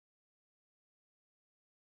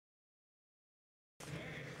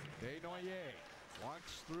Desnoyers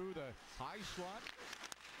walks through the high slot.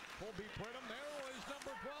 Colby Pridham, there was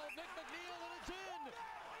number 12, Nick McNeil, and it's in!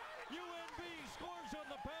 UNB scores on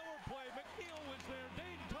the power play. McNeil was there,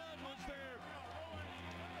 Dane Todd was there.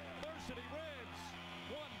 Varsity Reds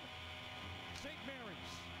 1, St.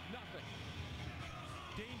 Mary's nothing.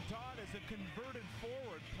 Dane Todd is a converted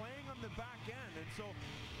forward playing on the back end, and so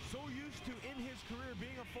used to in his career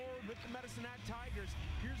being a forward with the Medicine Hat Tigers.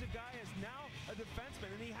 Here's a guy who's now a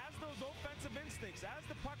defenseman, and he has those offensive instincts. As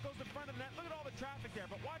the puck goes in front of the net, look at all the traffic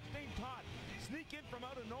there, but watch Dane Todd sneak in from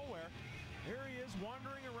out of nowhere. Here he is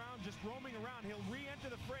wandering around, just roaming around. He'll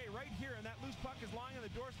re-enter the fray right here, and that loose puck is lying on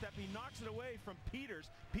the doorstep. He knocks it away from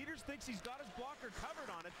Peters. Peters thinks he's got his blocker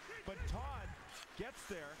covered on it, but Todd gets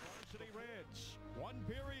there. Varsity Reds, 1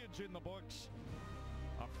 period's in the books.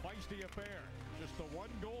 A feisty affair. Just the 1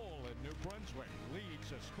 goal, and New Brunswick leads.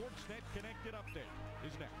 A Sportsnet Connected update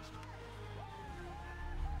is next.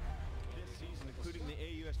 This season, including the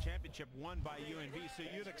AUS Championship, won by UNB, so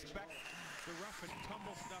you'd expect the rough and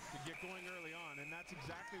tumble stuff to get going early on, and that's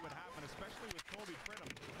exactly what happened, especially with Colby Pridham,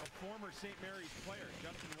 a former St. Mary's player.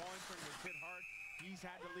 Justin Wallingford was hit hard. He's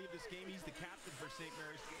had to leave this game. He's the captain for St.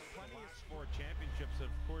 Mary's. Plenty of 4 championships.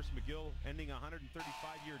 Of course, McGill ending a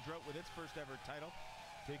 135-year drought with its first ever title.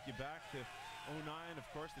 Take you back to 09, of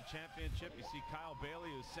course, the championship. You see Kyle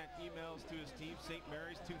Bailey, who sent emails to his team. St.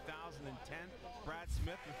 Mary's 2010. Brad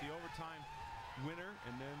Smith with the overtime winner,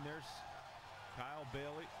 and then there's Kyle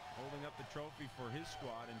Bailey holding up the trophy for his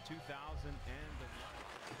squad in 2011.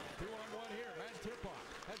 2-on-1 here. Matt Tipoff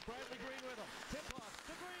has Bradley Green with him. Tipoff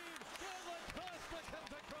to Green. LaCosta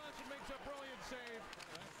comes across and makes a brilliant save.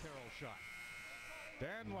 That Carroll shot.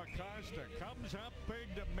 Dan LaCosta comes up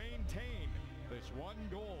big to maintain this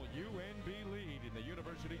 1-goal UNB lead in the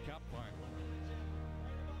University Cup final.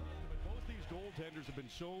 But both these goaltenders have been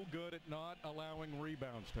so good at not allowing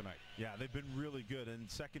rebounds tonight. Yeah, they've been really good, and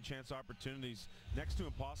second chance opportunities next to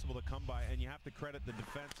impossible to come by, and you have to credit the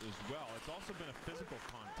defense as well. It's also been a physical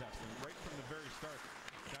contest, and right from the very start,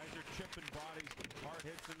 guys are chipping bodies, hard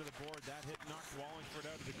hits into the board. That hit knocked Wallingford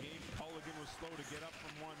out of the game. Culligan was slow to get up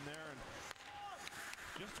from one there, and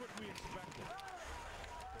just what we expected.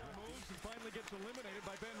 He moves and finally gets eliminated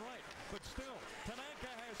by Ben Wright. But still,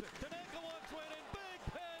 Tanaka has it. Tanaka walks right in. Big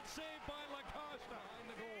pad save by LaCosta. Behind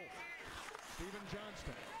the goal. Stephen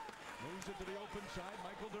Johnston moves it to the open side.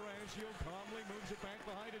 Michael Durantio calmly moves it back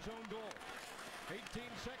behind his own goal. 18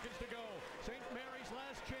 seconds to go. St. Mary's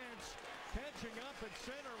last chance. Catching up at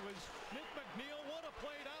center was Nick McNeil. What a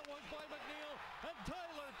play that was by McNeil. And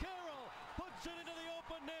Tyler Carroll puts it into the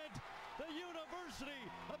open net. The University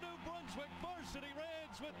of New Brunswick Varsity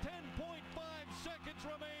Reds with 10.5 seconds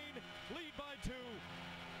remain, lead by 2.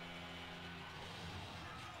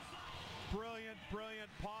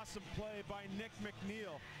 Brilliant possum play by Nick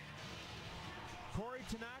McNeil. Corey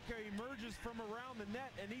Tanaka emerges from around the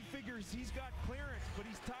net, and he figures he's got clearance, but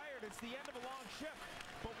he's tired. It's the end of a long shift.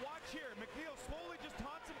 But watch here, McNeil slowly just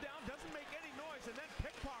taunts him down, doesn't make any noise, and then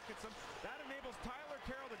pickpockets him. That enables Tyler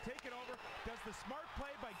Carroll to take it over, does the smart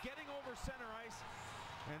play by getting over center ice,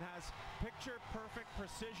 and has picture-perfect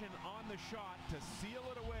precision on the shot to seal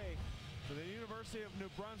it away for the University of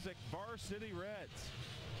New Brunswick Varsity Reds.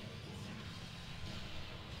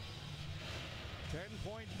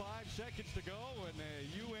 10.5 seconds to go, and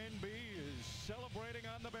UNB is celebrating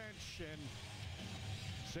on the bench. And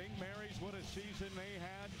St. Mary's, what a season they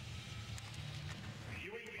had.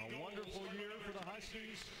 A wonderful year for the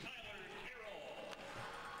Huskies.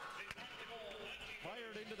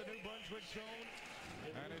 Fired into the New Brunswick zone,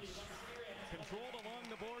 and it's controlled along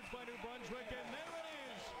the boards by New Brunswick, and there it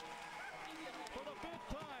is! For the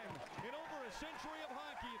 5th time in over a century of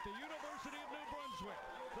hockey at the University of New Brunswick,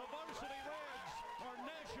 the Varsity Reds are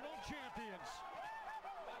national champions.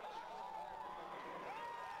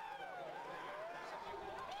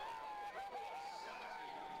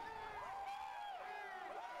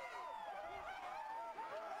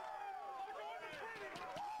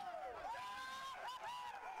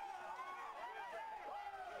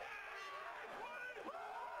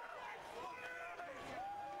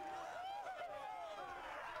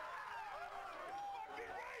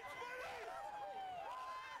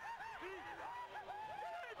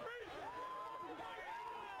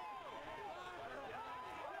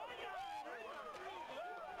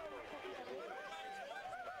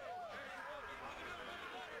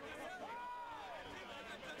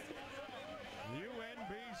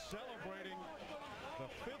 UNB celebrating the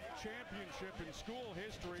 5th championship in school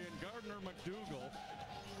history, and Gardner McDougall,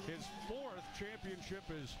 his 4th championship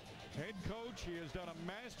as head coach. He has done a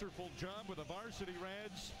masterful job with the Varsity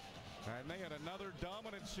Reds. And they had another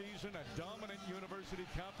dominant season, a dominant University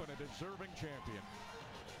Cup, and a deserving champion.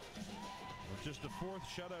 Just the 4th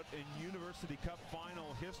shutout in University Cup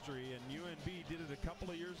final history, and UNB did it a couple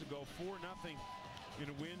of years ago, 4-0 in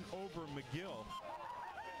a win over McGill.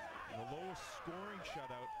 The lowest scoring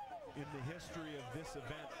shutout in the history of this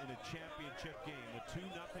event in a championship game, a 2-0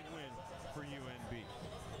 win for UNB.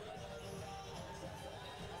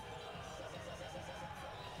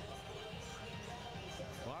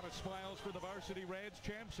 A lot of smiles for the Varsity Reds,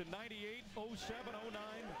 champs in 98, 07, 09,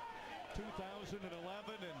 2011,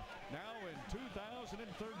 and now in 2013.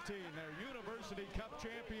 They're University Cup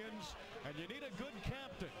champions, and you need a good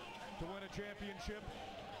captain to win a championship.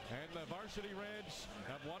 And the Varsity Reds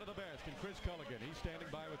have one of the best in Chris Culligan. He's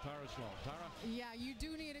standing by with Tara Sloan. Tara? Yeah, you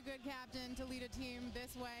do need a good captain to lead a team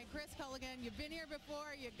this way. Chris Culligan, you've been here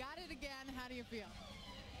before. You got it again. How do you feel?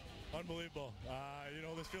 Unbelievable. You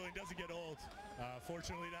know, this feeling doesn't get old.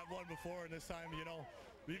 Fortunately, to have won before, and this time, you know,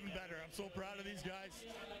 even better. I'm so proud of these guys.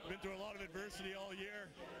 Been through a lot of adversity all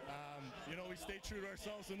year. You know, we stayed true to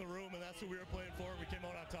ourselves in the room, and that's what we were playing for. We came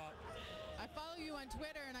out on top. I follow you on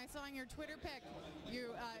Twitter, and I saw in your Twitter pic,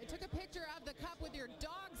 you took a picture of the cup with your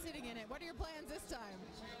dog sitting in it. What are your plans this time?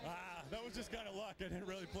 That was just kind of luck. I didn't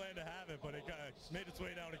really plan to have it, but it kind of made its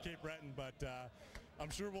way down to Cape Breton. But I'm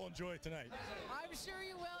sure we'll enjoy it tonight. I'm sure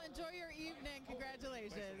you will. Enjoy your evening.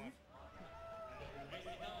 Congratulations.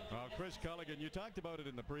 Chris Culligan, you talked about it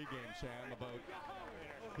in the pregame, Sam, about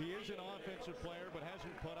he is an offensive player but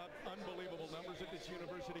hasn't put up unbelievable numbers at this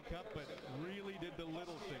University Cup, but really did the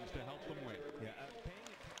little things to help them win. Yeah,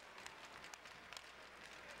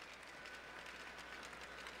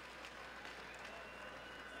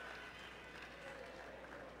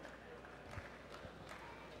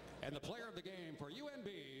 And the player of the game for UNB,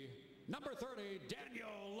 number 30,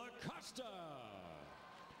 Daniel LaCosta.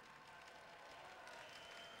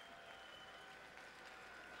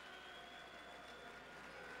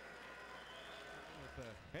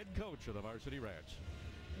 The head coach of the Varsity Reds.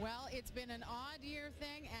 Well, it's been an odd year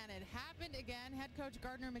thing, and it happened again. Head coach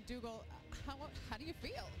Gardner McDougall, how do you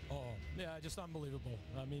feel? Oh, yeah, just unbelievable.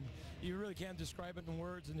 I mean, you really can't describe it in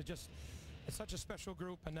words, and it's such a special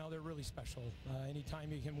group, and now they're really special.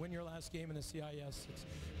 Anytime you can win your last game in the CIS, it's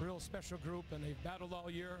a real special group, and they've battled all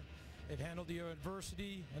year. They've handled the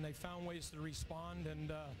adversity, and they found ways to respond,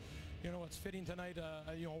 and you know, it's fitting tonight,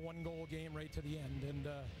 you know, one-goal game right to the end, and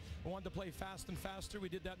we wanted to play fast and faster. We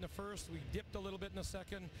did that in the first. We dipped a little bit in the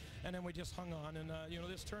second, and then we just hung on. And, you know,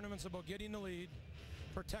 this tournament's about getting the lead,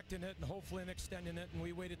 protecting it, and hopefully extending it. And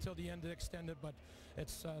we waited till the end to extend it, but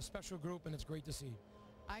it's a special group, and it's great to see.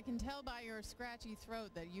 I can tell by your scratchy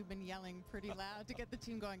throat that you've been yelling pretty loud to get the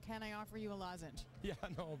team going. Can I offer you a lozenge? Yeah,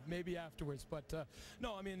 no, maybe afterwards. But,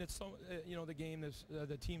 no, I mean, it's so, you know, the game,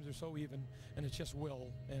 the teams are so even, and it's just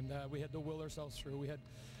will. And we had to will ourselves through. We had,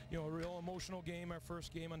 you know, a real emotional game, our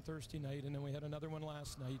first game on Thursday night, and then we had another one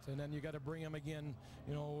last night. And then you got to bring them again,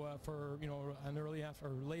 you know, for, you know, an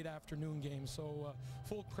late afternoon game. So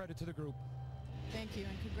full credit to the group. Thank you,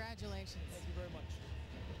 and congratulations. Thank you very much.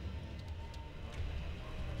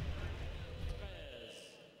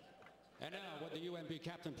 And now, would the UNB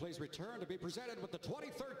captain please return to be presented with the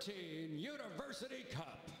 2013 University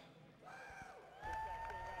Cup.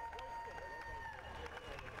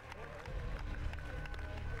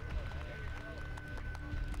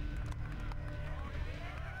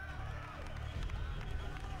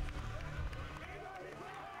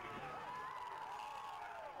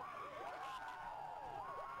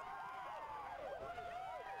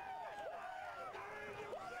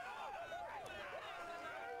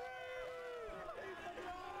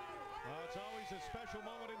 It's always a special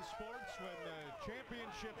moment in sports when the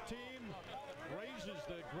championship team raises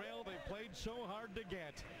the grail they played so hard to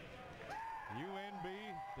get. UNB,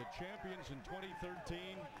 the champions in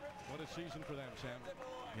 2013. What a season for them, Sam.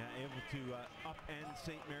 Yeah, able to upend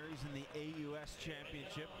St. Mary's in the AUS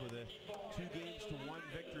championship with a 2-1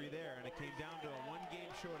 victory there, and it came down to a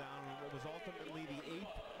one-game showdown in what was ultimately the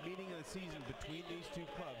 8th meeting of the season between these two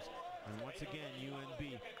clubs. And once again,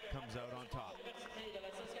 UNB comes out on top.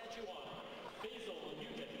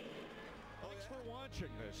 Thanks for watching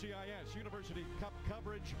the CIS University Cup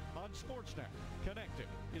coverage on Sportsnet. Connected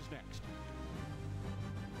is next.